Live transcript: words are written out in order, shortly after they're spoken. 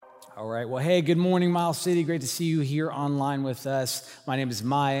All right. Well, hey, good morning, Miles City. Great to see you here online with us. My name is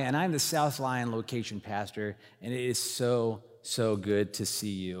Maya, and I'm the South Lyon location pastor, and it is so good to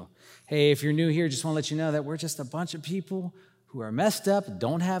see you. Hey, if you're new here, just want to let you know that we're just a bunch of people who are messed up,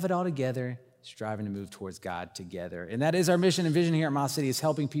 don't have it all together, striving to move towards God together. And that is our mission and vision here at Miles City, is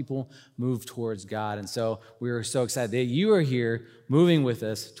helping people move towards God. And so we're so excited that you are here moving with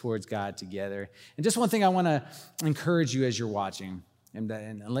us towards God together. And just one thing I want to encourage you as you're watching, and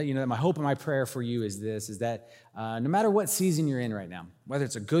let you know that my hope and my prayer for you is this, is that no matter what season you're in right now, whether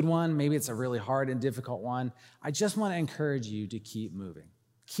it's a good one, maybe it's a really hard and difficult one, I just want to encourage you to keep moving,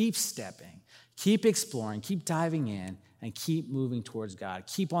 keep stepping, keep exploring, keep diving in, and keep moving towards God.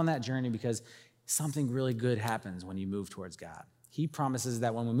 Keep on that journey, because something really good happens when you move towards God. He promises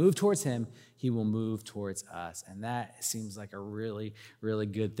that when we move towards Him, He will move towards us. And that seems like a really, really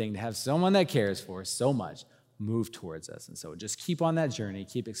good thing, to have someone that cares for us so much move towards us. And so just keep on that journey,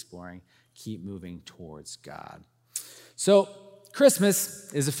 keep exploring, keep moving towards God. So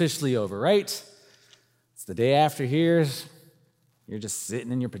Christmas is officially over, right? It's the day after here. You're just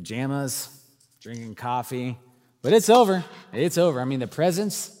sitting in your pajamas, drinking coffee, but it's over. It's over. I mean, the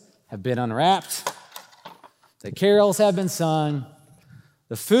presents have been unwrapped. The carols have been sung.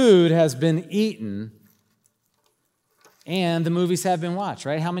 The food has been eaten. And the movies have been watched,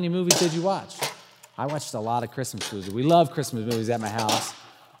 right? How many movies did you watch? I watched a lot of Christmas movies. We love Christmas movies at my house.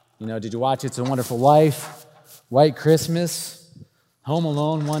 You know, did you watch It's a Wonderful Life, White Christmas, Home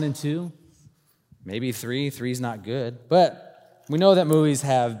Alone 1 and 2? Maybe 3. 3's not good. But we know that movies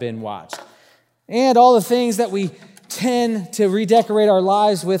have been watched. And all the things that we tend to redecorate our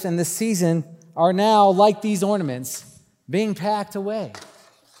lives with in this season are now, like these ornaments, being packed away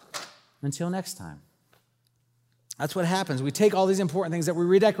until next time. That's what happens. We take all these important things that we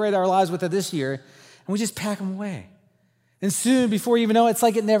redecorate our lives with this year, and we just pack them away. And soon, before you even know it, it's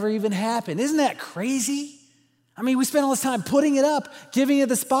like it never even happened. Isn't that crazy? I mean, we spend all this time putting it up, giving it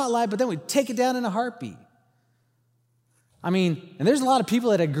the spotlight, but then we take it down in a heartbeat. I mean, and there's a lot of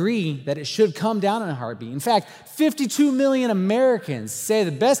people that agree that it should come down in a heartbeat. In fact, 52 million Americans say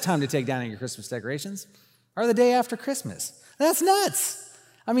the best time to take down your Christmas decorations are the day after Christmas. That's nuts.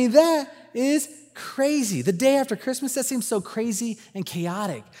 I mean, that is crazy. The day after Christmas, that seems so crazy and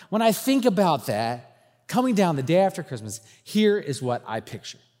chaotic. When I think about that, coming down the day after Christmas, here is what I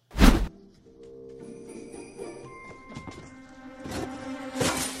picture.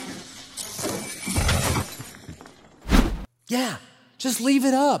 Yeah, just leave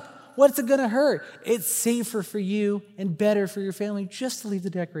it up. What's it going to hurt? It's safer for you and better for your family just to leave the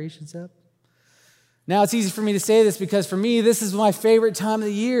decorations up. Now, it's easy for me to say this, because for me, this is my favorite time of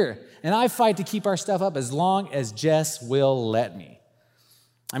the year. And I fight to keep our stuff up as long as Jess will let me.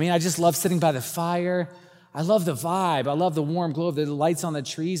 I mean, I just love sitting by the fire. I love the vibe. I love the warm glow of the lights on the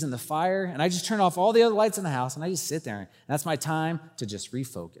trees and the fire. And I just turn off all the other lights in the house, and I just sit there. And that's my time to just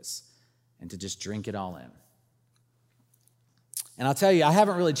refocus and to just drink it all in. And I'll tell you, I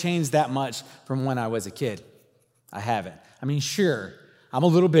haven't really changed that much from when I was a kid. I haven't. I mean, sure, I'm a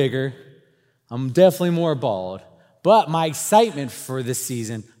little bigger. I'm definitely more bald. But my excitement for this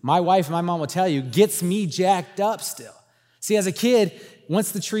season, my wife and my mom will tell you, gets me jacked up still. See, as a kid,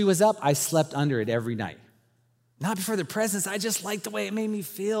 once the tree was up, I slept under it every night. Not before the presents. I just liked the way it made me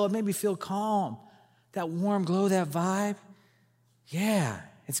feel. It made me feel calm. That warm glow, that vibe. Yeah,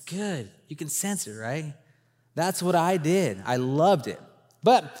 it's good. You can sense it, right? That's what I did. I loved it.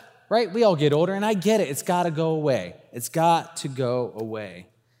 But, right, we all get older, and I get it. It's got to go away. It's got to go away.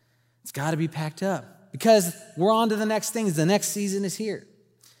 It's got to be packed up, because we're on to the next things. The next season is here.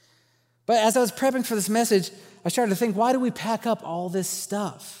 But as I was prepping for this message, I started to think, why do we pack up all this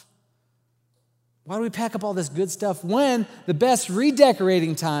stuff? Why do we pack up all this good stuff when the best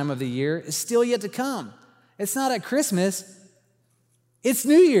redecorating time of the year is still yet to come? It's not at Christmas. It's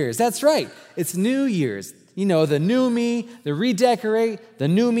New Year's. That's right. It's New Year's. You know, the new me, the redecorate, the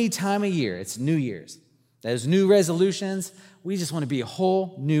new me time of year. It's New Year's. There's new resolutions. We just want to be a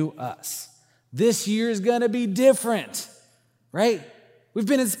whole new us. This year is going to be different, right? We've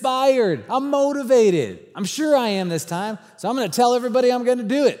been inspired. I'm motivated. I'm sure I am this time. So I'm going to tell everybody I'm going to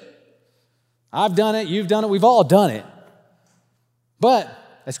do it. I've done it. You've done it. We've all done it. But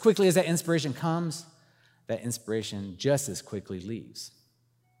as quickly as that inspiration comes, that inspiration just as quickly leaves.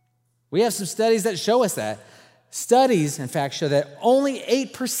 We have some studies that show us that. Studies, in fact, show that only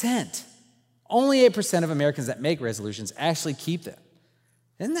 8% of Americans that make resolutions actually keep them.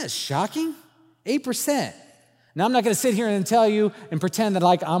 Isn't that shocking? 8%. Now, I'm not going to sit here and tell you and pretend that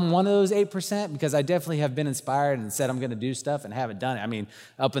like I'm one of those 8% because I definitely have been inspired and said I'm going to do stuff and haven't done it. I mean,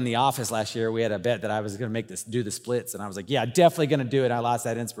 up in the office last year, we had a bet that I was going to do the splits, and I was like, yeah, definitely going to do it. I lost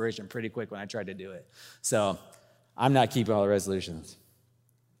that inspiration pretty quick when I tried to do it. So I'm not keeping all the resolutions.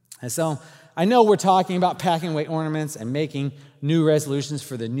 And so I know we're talking about packing away ornaments and making new resolutions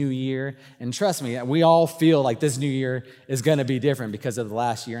for the new year. And trust me, we all feel like this new year is going to be different because of the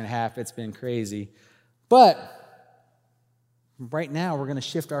last year and a half. It's been crazy. But right now, we're going to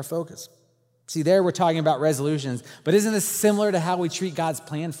shift our focus. See, there we're talking about resolutions, but isn't this similar to how we treat God's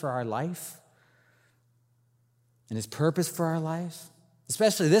plan for our life and his purpose for our life?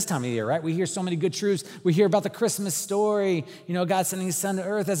 Especially this time of year, right? We hear so many good truths. We hear about the Christmas story, God sending his son to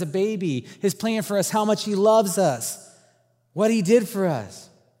earth as a baby, his plan for us, how much he loves us, what he did for us.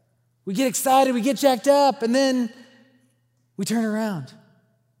 We get excited, we get jacked up, and then we turn around.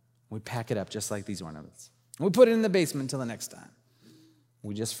 We pack it up just like these ornaments. We put it in the basement until the next time.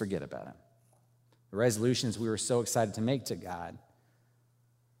 We just forget about it. The resolutions we were so excited to make to God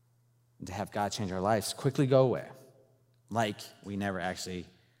and to have God change our lives quickly go away, like we never actually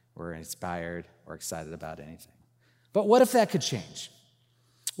were inspired or excited about anything. But what if that could change?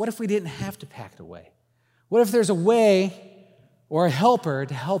 What if we didn't have to pack it away? What if there's a way or a helper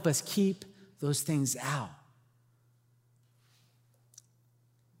to help us keep those things out?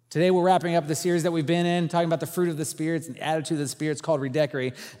 Today, we're wrapping up the series that we've been in, talking about the fruit of the spirits and the attitude of the spirits called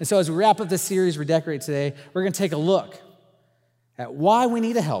Redecorate. And so as we wrap up this series, Redecorate, today, we're going to take a look at why we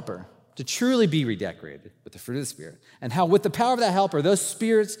need a helper to truly be redecorated with the fruit of the Spirit, and how with the power of that helper, those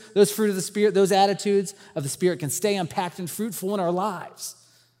spirits, those fruit of the Spirit, those attitudes of the Spirit can stay unpacked and fruitful in our lives.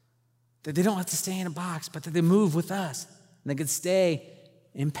 That they don't have to stay in a box, but that they move with us, and they can stay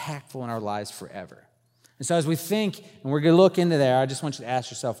impactful in our lives forever. And so as we think, and we're going to look into there, I just want you to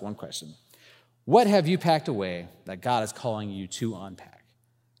ask yourself one question. What have you packed away that God is calling you to unpack?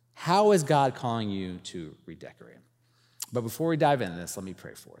 How is God calling you to redecorate? But before we dive into this, let me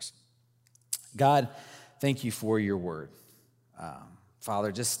pray for us. God, thank you for your word.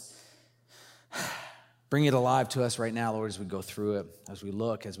 Father, just bring it alive to us right now, Lord, as we go through it, as we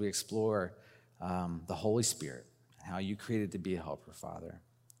look, as we explore the Holy Spirit, and how you created to be a helper, Father.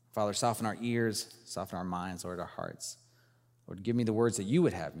 Father, soften our ears, soften our minds, Lord, our hearts. Lord, give me the words that you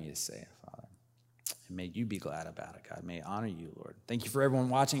would have me to say, Father. And may you be glad about it, God. May I honor you, Lord. Thank you for everyone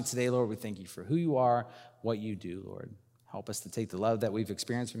watching today, Lord. We thank you for who you are, what you do, Lord. Help us to take the love that we've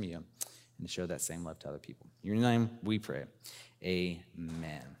experienced from you and to show that same love to other people. In your name we pray.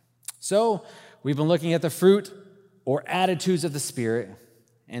 Amen. So we've been looking at the fruit or attitudes of the Spirit.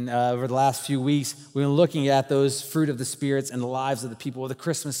 And over the last few weeks, we've been looking at those fruit of the spirits in the lives of the people of the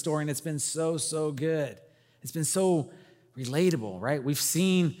Christmas story, and it's been so, so good. It's been so relatable, right? We've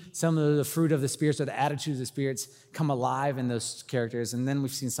seen some of the fruit of the spirits or the attitudes of the spirits come alive in those characters, and then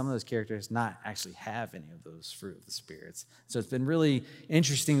we've seen some of those characters not actually have any of those fruit of the spirits. So it's been really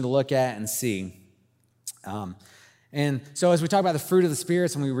interesting to look at and see. And so as we talk about the fruit of the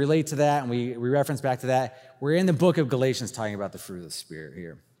spirits and we relate to that and we reference back to that, we're in the book of Galatians talking about the fruit of the Spirit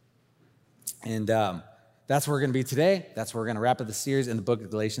here. And that's where we're going to be today. That's where we're going to wrap up the series in the book of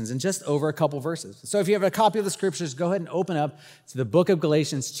Galatians in just over a couple verses. So if you have a copy of the scriptures, go ahead and open up to the book of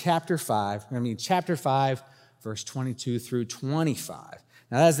Galatians chapter 5. We're going to be chapter 5, verse 22 through 25.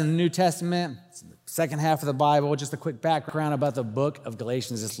 Now that's in the New Testament. It's the second half of the Bible. Just a quick background about the book of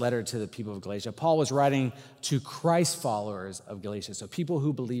Galatians, this letter to the people of Galatia. Paul was writing to Christ followers of Galatia, so people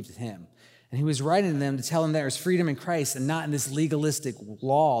who believed him. And he was writing to them to tell them there is freedom in Christ and not in this legalistic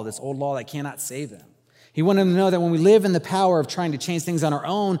law, this old law that cannot save them. He wanted them to know that when we live in the power of trying to change things on our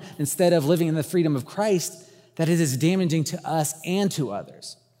own instead of living in the freedom of Christ, that it is damaging to us and to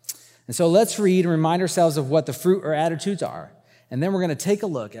others. And so let's read and remind ourselves of what the fruit or attitudes are. And then we're going to take a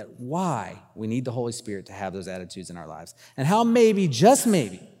look at why we need the Holy Spirit to have those attitudes in our lives. And how maybe, just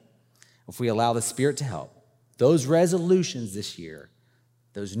maybe, if we allow the Spirit to help, those resolutions this year,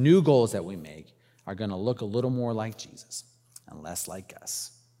 those new goals that we make, are going to look a little more like Jesus and less like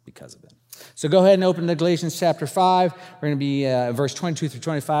us because of it. So go ahead and open to Galatians chapter 5. We're going to be verse 22 through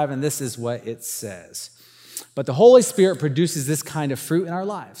 25, and this is what it says. But the Holy Spirit produces this kind of fruit in our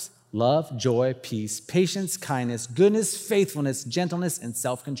lives: love, joy, peace, patience, kindness, goodness, faithfulness, gentleness, and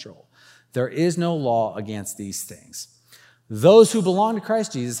self-control. There is no law against these things. Those who belong to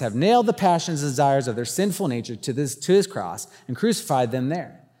Christ Jesus have nailed the passions and desires of their sinful nature to his cross and crucified them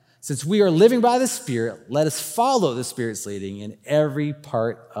there. Since we are living by the Spirit, let us follow the Spirit's leading in every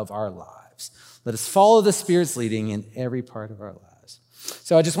part of our lives. Let us follow the Spirit's leading in every part of our lives.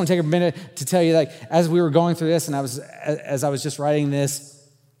 So I just want to take a minute to tell you, as we were going through this and as I was just writing this,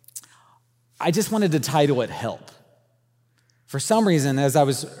 I just wanted to title it Help. For some reason, as I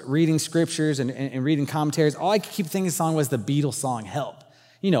was reading scriptures and reading commentaries, all I could keep thinking the song was the Beatles song, Help.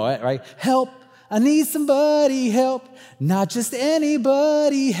 You know it, right? Help, I need somebody, help. Not just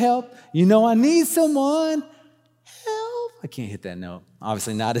anybody, help. You know I need someone, help. I can't hit that note.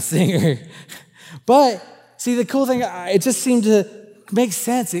 Obviously not a singer. But see, the cool thing, it just seemed to make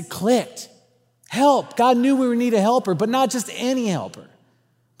sense. It clicked. Help. God knew we would need a helper, but not just any helper.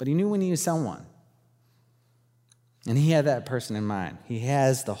 But he knew we needed someone. And he had that person in mind. He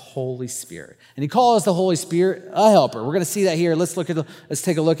has the Holy Spirit. And he calls the Holy Spirit a helper. We're going to see that here. Let's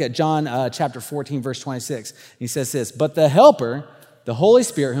take a look at John chapter 14, verse 26. He says this, but the helper, the Holy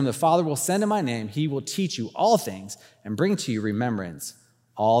Spirit, whom the Father will send in my name, he will teach you all things and bring to you remembrance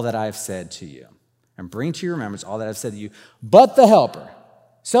all that I have said to you. And bring to your remembrance all that I've said to you. But the helper.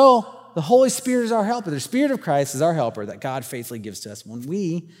 So the Holy Spirit is our helper. The Spirit of Christ is our helper that God faithfully gives to us when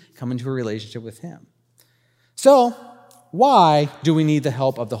we come into a relationship with him. So, why do we need the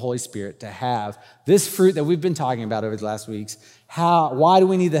help of the Holy Spirit to have this fruit that we've been talking about over the last weeks? Why do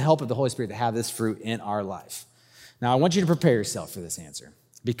we need the help of the Holy Spirit to have this fruit in our life? Now, I want you to prepare yourself for this answer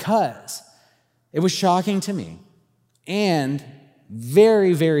because it was shocking to me and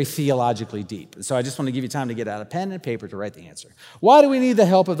very, very theologically deep. So I just want to give you time to get out a pen and paper to write the answer. Why do we need the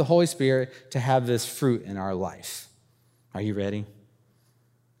help of the Holy Spirit to have this fruit in our life? Are you ready?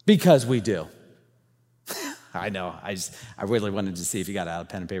 Because we do. I know, I really wanted to see if you got out a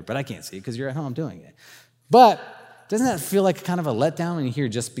pen and paper, but I can't see it because you're at home doing it. But doesn't that feel like kind of a letdown when you hear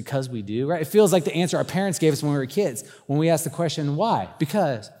just because we do, right? It feels like the answer our parents gave us when we were kids, when we asked the question, why?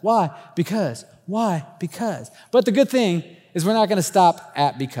 Because, why? Because, why? Because. But the good thing is we're not going to stop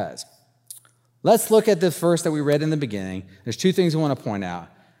at because. Let's look at the verse that we read in the beginning. There's two things we want to point out.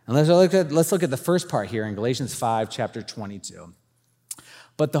 And let's look at the first part here in Galatians 5, chapter 22.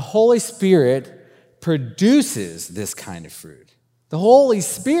 But the Holy Spirit produces this kind of fruit. The Holy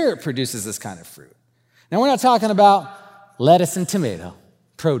Spirit produces this kind of fruit. Now, we're not talking about lettuce and tomato,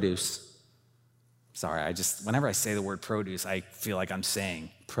 produce. Sorry, whenever I say the word produce, I feel like I'm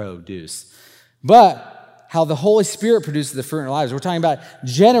saying produce. But how the Holy Spirit produces the fruit in our lives. We're talking about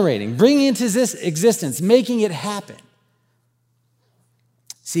generating, bringing into this existence, making it happen.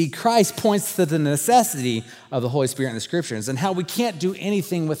 See, Christ points to the necessity of the Holy Spirit in the Scriptures and how we can't do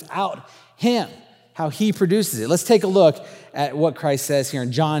anything without him. How he produces it. Let's take a look at what Christ says here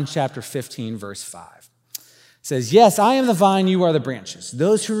in John chapter 15, verse 5. It says, yes, I am the vine, you are the branches.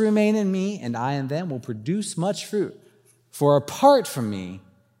 Those who remain in me and I in them will produce much fruit. For apart from me,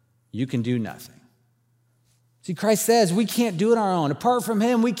 you can do nothing. See, Christ says we can't do it on our own. Apart from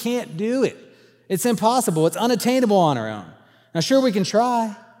him, we can't do it. It's impossible. It's unattainable on our own. Now, sure, we can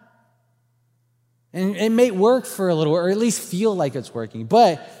try. And it may work for a little, or at least feel like it's working,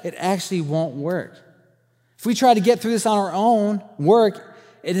 but it actually won't work. If we try to get through this on our own work,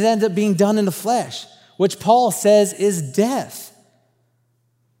 it ends up being done in the flesh, which Paul says is death.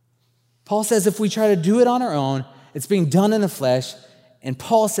 Paul says if we try to do it on our own, it's being done in the flesh, and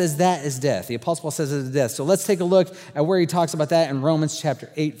Paul says that is death. The Apostle Paul says it is death. So let's take a look at where he talks about that in Romans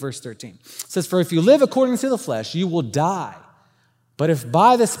chapter 8, verse 13. It says, for if you live according to the flesh, you will die. But if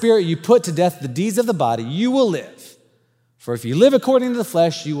by the Spirit you put to death the deeds of the body, you will live. For if you live according to the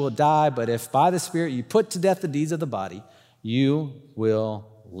flesh, you will die. But if by the Spirit you put to death the deeds of the body, you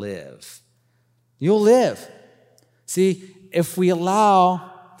will live. You'll live. See, if we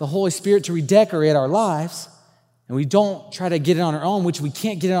allow the Holy Spirit to redecorate our lives, and we don't try to get it on our own, which we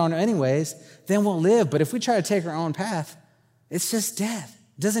can't get it on anyways, then we'll live. But if we try to take our own path, it's just death.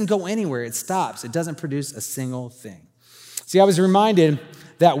 It doesn't go anywhere. It stops. It doesn't produce a single thing. See, I was reminded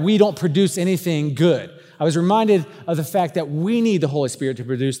that we don't produce anything good. I was reminded of the fact that we need the Holy Spirit to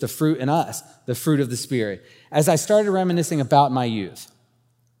produce the fruit in us, the fruit of the Spirit, as I started reminiscing about my youth.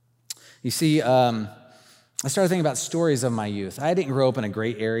 You see, I started thinking about stories of my youth. I didn't grow up in a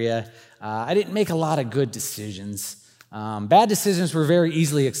great area. I didn't make a lot of good decisions. Bad decisions were very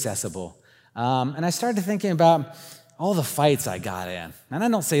easily accessible. And I started thinking about all the fights I got in. And I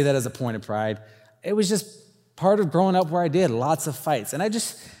don't say that as a point of pride. It was just part of growing up where I did, lots of fights. And I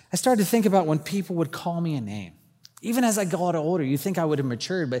started to think about when people would call me a name. Even as I got older, you think I would have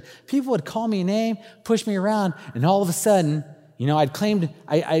matured, but people would call me a name, push me around, and all of a sudden, I'd claimed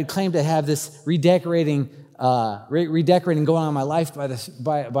to have this redecorating going on in my life by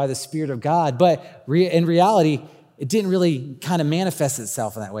the Spirit of God. But in reality, it didn't really kind of manifest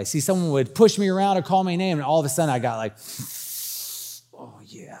itself in that way. See, someone would push me around or call me a name, and all of a sudden I got like, oh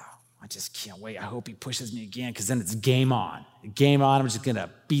yeah, I just can't wait. I hope he pushes me again because then it's game on. Game on. I'm just going to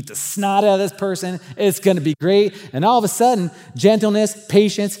beat the snot out of this person. It's going to be great. And all of a sudden, gentleness,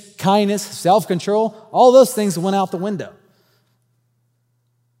 patience, kindness, self-control, all those things went out the window.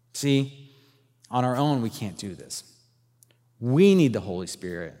 See, on our own, we can't do this. We need the Holy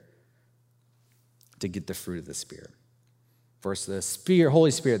Spirit to get the fruit of the Spirit. Versus the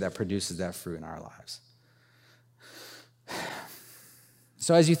Holy Spirit that produces that fruit in our lives.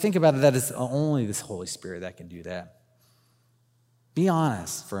 So as you think about it, that is only this Holy Spirit that can do that. Be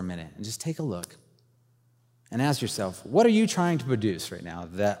honest for a minute and just take a look and ask yourself, what are you trying to produce right now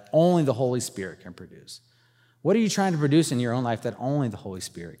that only the Holy Spirit can produce? What are you trying to produce in your own life that only the Holy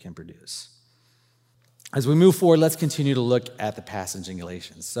Spirit can produce? As we move forward, let's continue to look at the passage in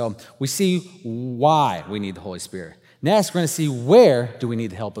Galatians. So we see why we need the Holy Spirit. Next, we're going to see where do we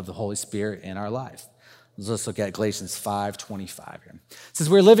need the help of the Holy Spirit in our life. Let's look at Galatians 5:25 here. It says,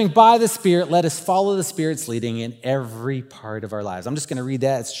 we're living by the Spirit. Let us follow the Spirit's leading in every part of our lives. I'm just going to read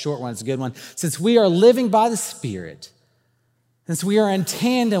that. It's a short one. It's a good one. Since we are living by the Spirit, since we are in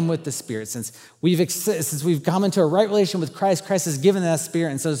tandem with the Spirit, since we've come into a right relation with Christ, Christ has given that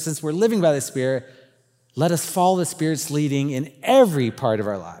Spirit. And so since we're living by the Spirit, let us follow the Spirit's leading in every part of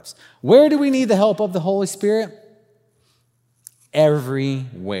our lives. Where do we need the help of the Holy Spirit?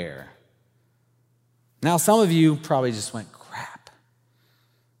 Everywhere. Now, some of you probably just went, crap.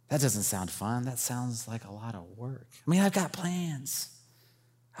 That doesn't sound fun. That sounds like a lot of work. I mean, I've got plans.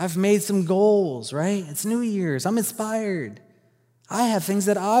 I've made some goals, right? It's New Year's. I'm inspired. I have things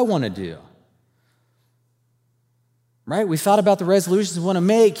that I want to do. Right? We thought about the resolutions we want to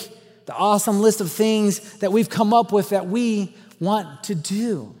make, the awesome list of things that we've come up with that we want to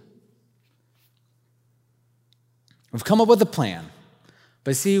do. We've come up with a plan.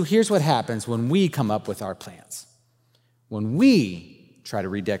 But see, here's what happens when we come up with our plans. When we try to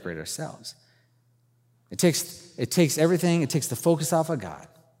redecorate ourselves. It takes everything. It takes the focus off of God.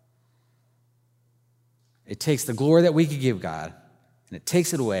 It takes the glory that we could give God, and it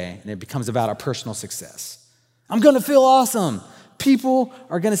takes it away, and it becomes about our personal success. I'm going to feel awesome. People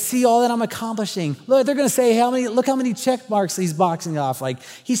are going to see all that I'm accomplishing. Look, they're going to say, look how many check marks he's boxing off. Like,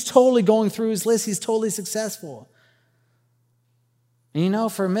 he's totally going through his list. He's totally successful. And you know,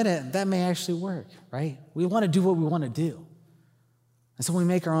 for a minute, that may actually work, right? We want to do what we want to do. And so when we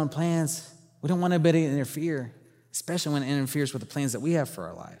make our own plans, we don't want anybody to interfere, especially when it interferes with the plans that we have for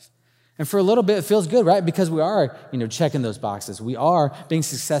our life. And for a little bit, it feels good, right? Because we are, checking those boxes. We are being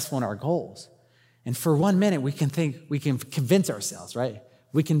successful in our goals. And for 1 minute, we can convince ourselves, right?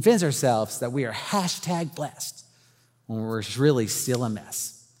 We convince ourselves that we are #blessed when we're really still a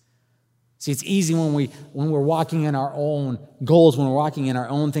mess. See, it's easy when we're walking in our own goals, when we're walking in our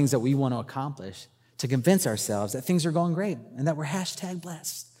own things that we want to accomplish, to convince ourselves that things are going great and that we're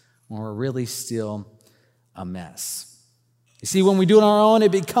 #blessed when we're really still a mess. You see, when we do it on our own,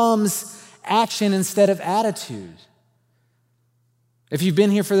 it becomes action instead of attitude. If you've been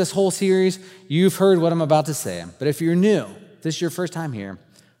here for this whole series, you've heard what I'm about to say. But if you're new, this is your first time here,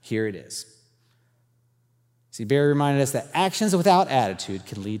 here it is. See, Barry reminded us that actions without attitude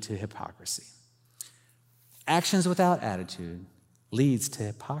can lead to hypocrisy. Actions without attitude leads to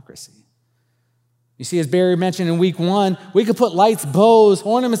hypocrisy. You see, as Barry mentioned in week 1, we could put lights, bows,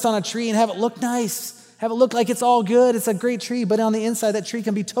 ornaments on a tree and have it look nice, have it look like it's all good, it's a great tree, but on the inside, that tree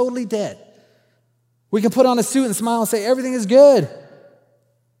can be totally dead. We can put on a suit and smile and say, everything is good.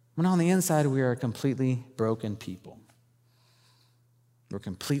 When on the inside, we are completely broken people. We're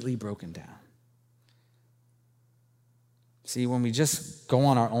completely broken down. See, when we just go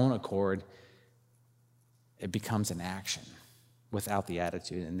on our own accord, it becomes an action without the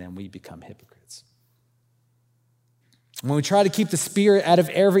attitude, and then we become hypocrites. When we try to keep the Spirit out of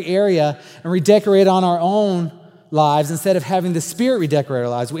every area and redecorate on our own lives instead of having the Spirit redecorate our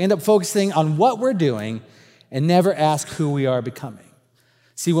lives, we end up focusing on what we're doing and never ask who we are becoming.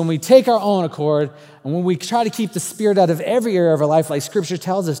 See, when we take our own accord and when we try to keep the Spirit out of every area of our life like Scripture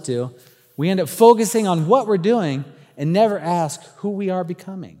tells us to, we end up focusing on what we're doing and never ask who we are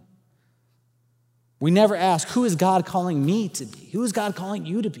becoming. We never ask, who is God calling me to be? Who is God calling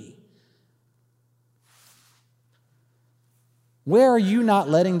you to be? Where are you not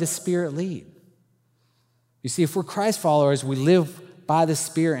letting the Spirit lead? You see, if we're Christ followers, we live by the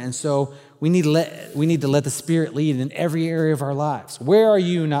Spirit, and so we need to let the Spirit lead in every area of our lives. Where are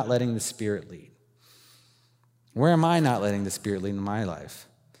you not letting the Spirit lead? Where am I not letting the Spirit lead in my life?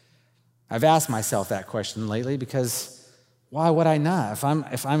 I've asked myself that question lately because why would I not?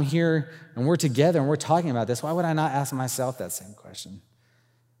 If I'm here and we're together and we're talking about this, why would I not ask myself that same question?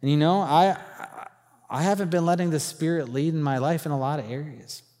 And I haven't been letting the Spirit lead in my life in a lot of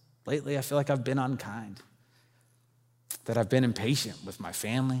areas. Lately, I feel like I've been unkind, that I've been impatient with my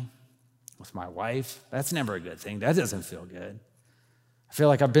family, with my wife. That's never a good thing. That doesn't feel good. I feel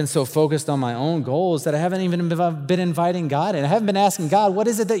like I've been so focused on my own goals that I haven't even been inviting God in. I haven't been asking God, what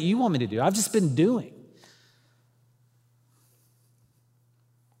is it that you want me to do? I've just been doing.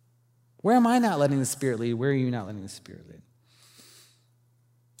 Where am I not letting the Spirit lead? Where are you not letting the Spirit lead?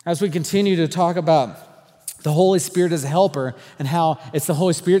 As we continue to talk about the Holy Spirit as a helper and how it's the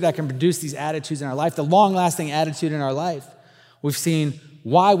Holy Spirit that can produce these attitudes in our life, the long-lasting attitude in our life, we've seen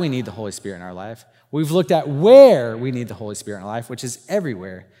why we need the Holy Spirit in our life. We've looked at where we need the Holy Spirit in our life, which is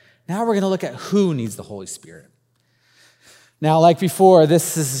everywhere. Now we're going to look at who needs the Holy Spirit. Now, like before,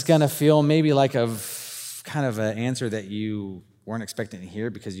 this is going to feel maybe like a kind of an answer that you weren't expecting to hear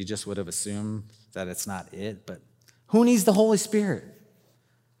because you just would have assumed that it's not it. But who needs the Holy Spirit?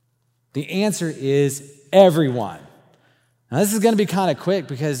 The answer is everyone. Now, this is going to be kind of quick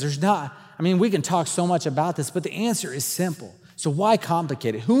because we can talk so much about this, but the answer is simple. So why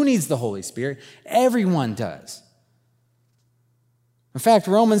complicate it? Who needs the Holy Spirit? Everyone does. In fact,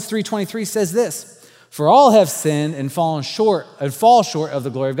 Romans 3:23 says this, for all have sinned and fall short of the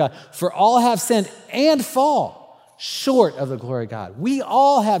glory of God. For all have sinned and fall short of the glory of God. We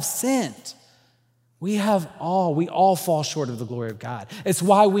all have sinned. We all fall short of the glory of God. It's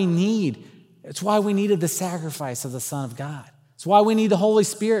why we needed the sacrifice of the Son of God. It's why we need the Holy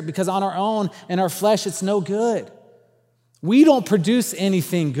Spirit, because on our own, in our flesh, it's no good. We don't produce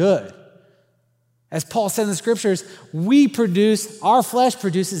anything good. As Paul said in the scriptures, our flesh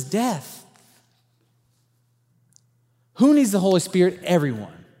produces death. Who needs the Holy Spirit?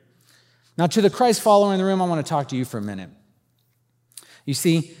 Everyone. Now, to the Christ follower in the room, I want to talk to you for a minute. You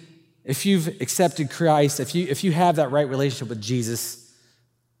see, if you've accepted Christ, if you have that right relationship with Jesus,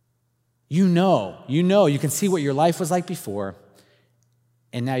 you can see what your life was like before,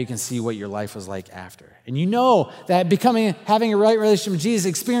 and now you can see what your life was like after. And you know that having a right relationship with Jesus,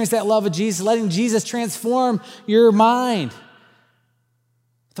 experience that love of Jesus, letting Jesus transform your mind.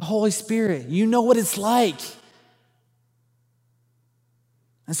 The Holy Spirit, you know what it's like.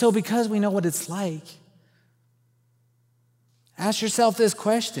 And so because we know what it's like, ask yourself this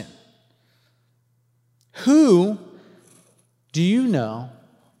question. Who do you know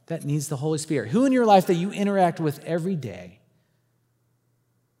that needs the Holy Spirit? Who in your life that you interact with every day,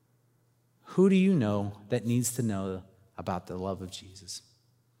 who do you know that needs to know about the love of Jesus?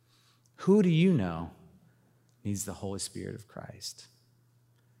 Who do you know needs the Holy Spirit of Christ?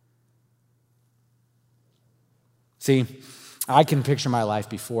 See, I can picture my life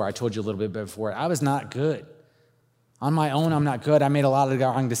before. I told you a little bit before. I was not good. On my own, I'm not good. I made a lot of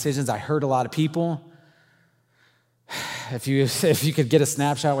wrong decisions. I hurt a lot of people. If you could get a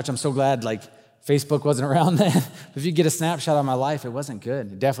snapshot, which I'm so glad, Facebook wasn't around then. If you get a snapshot of my life, it wasn't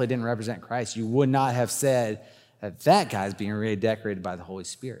good. It definitely didn't represent Christ. You would not have said that guy's being redecorated by the Holy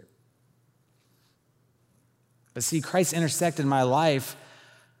Spirit. But see, Christ intersected my life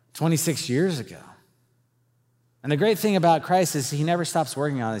 26 years ago. And the great thing about Christ is he never stops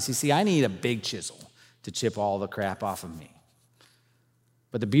working on this. You see, I need a big chisel to chip all the crap off of me.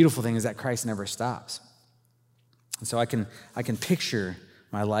 But the beautiful thing is that Christ never stops. And so I can picture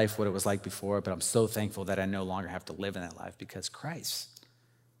my life, what it was like before, but I'm so thankful that I no longer have to live in that life because Christ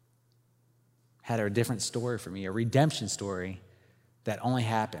had a different story for me, a redemption story that only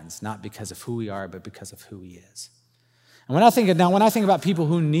happens not because of who we are, but because of who he is. And when I think about people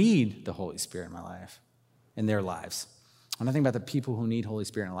who need the Holy Spirit in my life, in their lives, when I think about the people who need Holy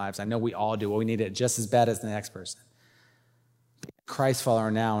Spirit in their lives, I know we all do. Well, we need it just as bad as the next person. Christ follower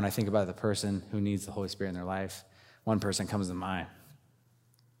now, when I think about the person who needs the Holy Spirit in their life, one person comes to mind,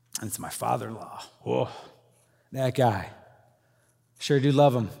 and it's my father-in-law. Whoa, that guy. Sure do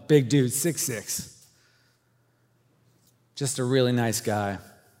love him. Big dude, 6'6". Just a really nice guy.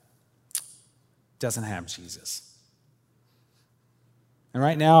 Doesn't have Jesus. And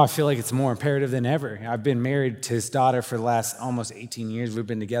right now, I feel like it's more imperative than ever. I've been married to his daughter for the last almost 18 years. We've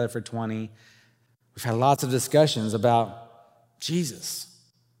been together for 20. We've had lots of discussions about Jesus.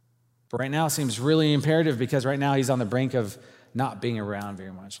 But right now, it seems really imperative because right now he's on the brink of not being around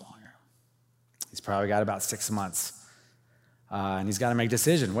very much longer. He's probably got about 6 months. And he's got to make a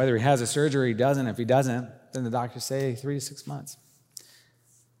decision whether he has a surgery or he doesn't. If he doesn't, then the doctors say 3 to 6 months.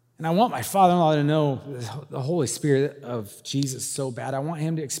 And I want my father-in-law to know the Holy Spirit of Jesus so bad. I want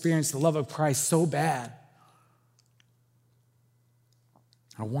him to experience the love of Christ so bad.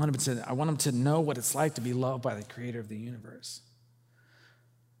 I want him to know what it's like to be loved by the creator of the universe.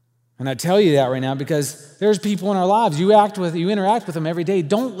 And I tell you that right now because there's people in our lives, you interact with them every day.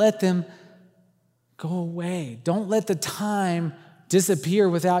 Don't let them go away. Don't let the time disappear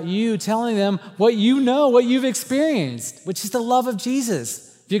without you telling them what you know, what you've experienced, which is the love of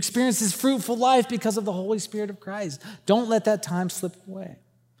Jesus. You experience this fruitful life because of the Holy Spirit of Christ. Don't let that time slip away.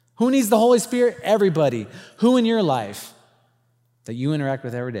 Who needs the Holy Spirit? Everybody. Who in your life that you interact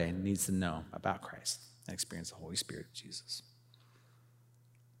with every day needs to know about Christ and experience the Holy Spirit of Jesus?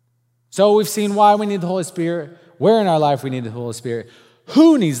 So we've seen why we need the Holy Spirit, where in our life we need the Holy Spirit,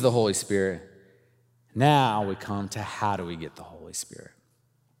 who needs the Holy Spirit. Now we come to how do we get the Holy Spirit?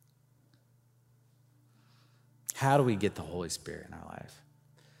 How do we get the Holy Spirit in our life?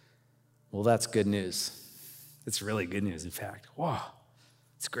 Well, that's good news. It's really good news, in fact. Wow,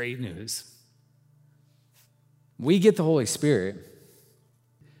 it's great news. We get the Holy Spirit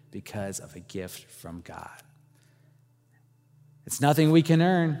because of a gift from God. It's nothing we can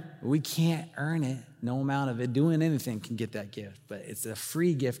earn. We can't earn it. No amount of it doing anything can get that gift, but it's a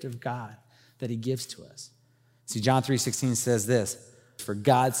free gift of God that he gives to us. See, John 3:16 says this, "For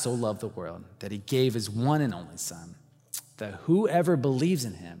God so loved the world that he gave his one and only Son, that whoever believes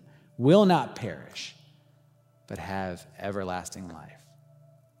in him will not perish, but have everlasting life."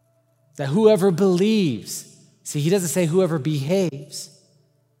 That whoever believes, see, he doesn't say whoever behaves.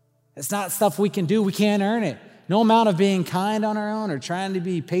 It's not stuff we can do. We can't earn it. No amount of being kind on our own or trying to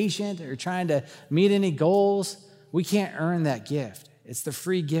be patient or trying to meet any goals. We can't earn that gift. It's the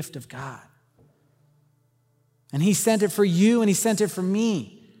free gift of God. And he sent it for you and he sent it for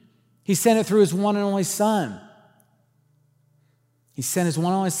me. He sent it through his one and only Son. He sent his one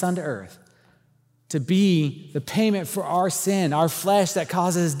and only Son to earth to be the payment for our sin, our flesh that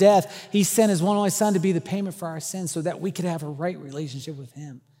causes death. He sent his one and only Son to be the payment for our sins so that we could have a right relationship with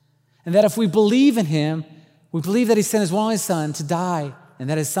him. And that if we believe in him, we believe that he sent his one and only Son to die and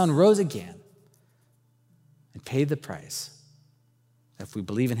that his Son rose again and paid the price. If we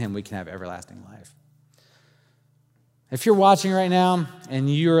believe in him, we can have everlasting life. If you're watching right now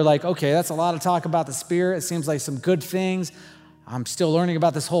and you're like, okay, that's a lot of talk about the Spirit. It seems like some good things. I'm still learning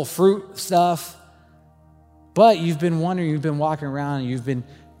about this whole fruit stuff. But you've been wondering, you've been walking around, and you've been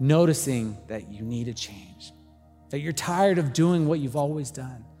noticing that you need a change. That you're tired of doing what you've always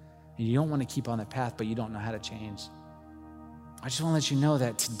done. And you don't want to keep on that path, but you don't know how to change. I just want to let you know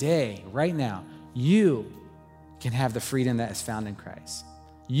that today, right now, you can have the freedom that is found in Christ.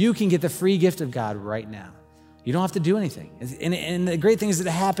 You can get the free gift of God right now. You don't have to do anything. And the great thing is that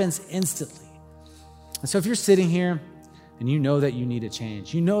it happens instantly. And so if you're sitting here and you know that you need a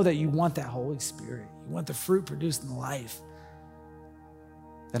change, you know that you want that Holy Spirit, you want the fruit produced in life,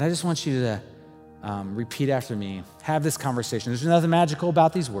 then I just want you to repeat after me. Have this conversation. There's nothing magical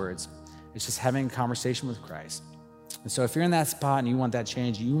about these words. It's just having a conversation with Christ. And so if you're in that spot and you want that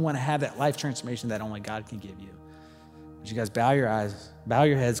change, you want to have that life transformation that only God can give you, would you guys bow your eyes, bow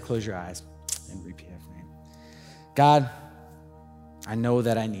your heads, close your eyes, and repeat after me. God, I know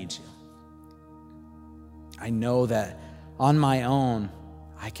that I need you. I know that on my own,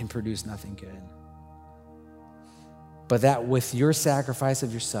 I can produce nothing good. But that with your sacrifice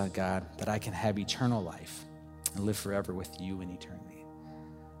of your Son, God, that I can have eternal life and live forever with you in eternity.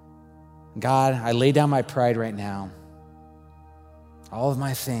 God, I lay down my pride right now. All of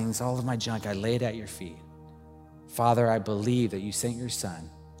my things, all of my junk, I lay it at your feet. Father, I believe that you sent your Son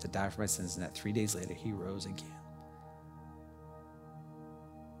to die for my sins and that 3 days later he rose again.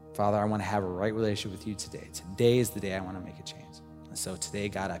 Father, I want to have a right relationship with you today. Today is the day I want to make a change. And so today,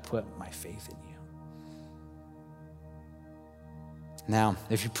 God, I put my faith in you. Now,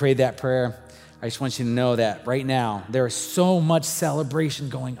 if you prayed that prayer, I just want you to know that right now, there is so much celebration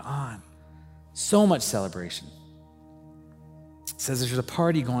going on. So much celebration. It says there's a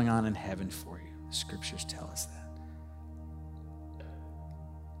party going on in heaven for you. The scriptures tell us that.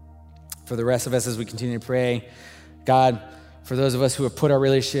 For the rest of us, as we continue to pray, God, for those of us who have put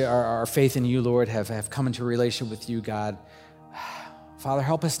our faith in you, Lord, have come into a relationship with you, God, Father,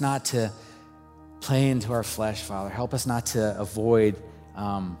 help us not to play into our flesh, Father. Help us not to avoid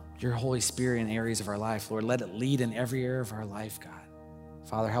your Holy Spirit in areas of our life, Lord. Let it lead in every area of our life, God.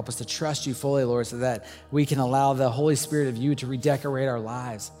 Father, help us to trust you fully, Lord, so that we can allow the Holy Spirit of you to redecorate our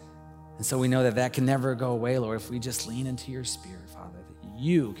lives. And so we know that that can never go away, Lord, if we just lean into your Spirit, Father, that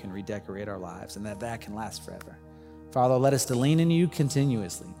you can redecorate our lives and that can last forever. Father, let us to lean in you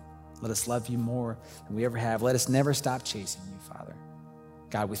continuously. Let us love you more than we ever have. Let us never stop chasing you, Father.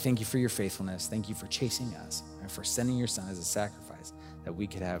 God, we thank you for your faithfulness. Thank you for chasing us and for sending your Son as a sacrifice that we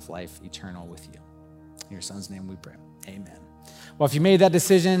could have life eternal with you. In your Son's name we pray. Amen. Well, if you made that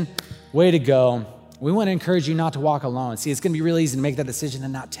decision, way to go. We want to encourage you not to walk alone. See, it's going to be really easy to make that decision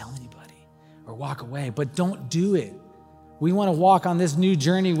and not tell anybody or walk away, but don't do it. We want to walk on this new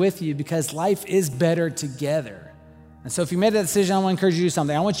journey with you because life is better together. And so if you made that decision, I want to encourage you to do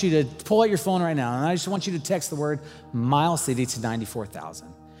something. I want you to pull out your phone right now, and I just want you to text the word Miles City to 94,000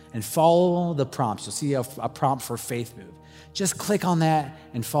 and follow the prompts. You'll see a prompt for Faith Move. Just click on that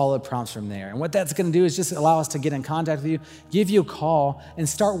and follow the prompts from there. And what that's going to do is just allow us to get in contact with you, give you a call, and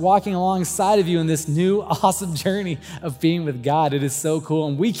start walking alongside of you in this new awesome journey of being with God. It is so cool,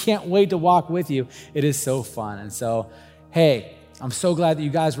 and we can't wait to walk with you. It is so fun. And so, hey, I'm so glad that you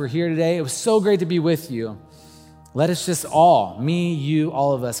guys were here today. It was so great to be with you. Let us just all, me, you,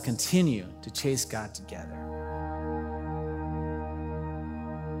 all of us, continue to chase God together.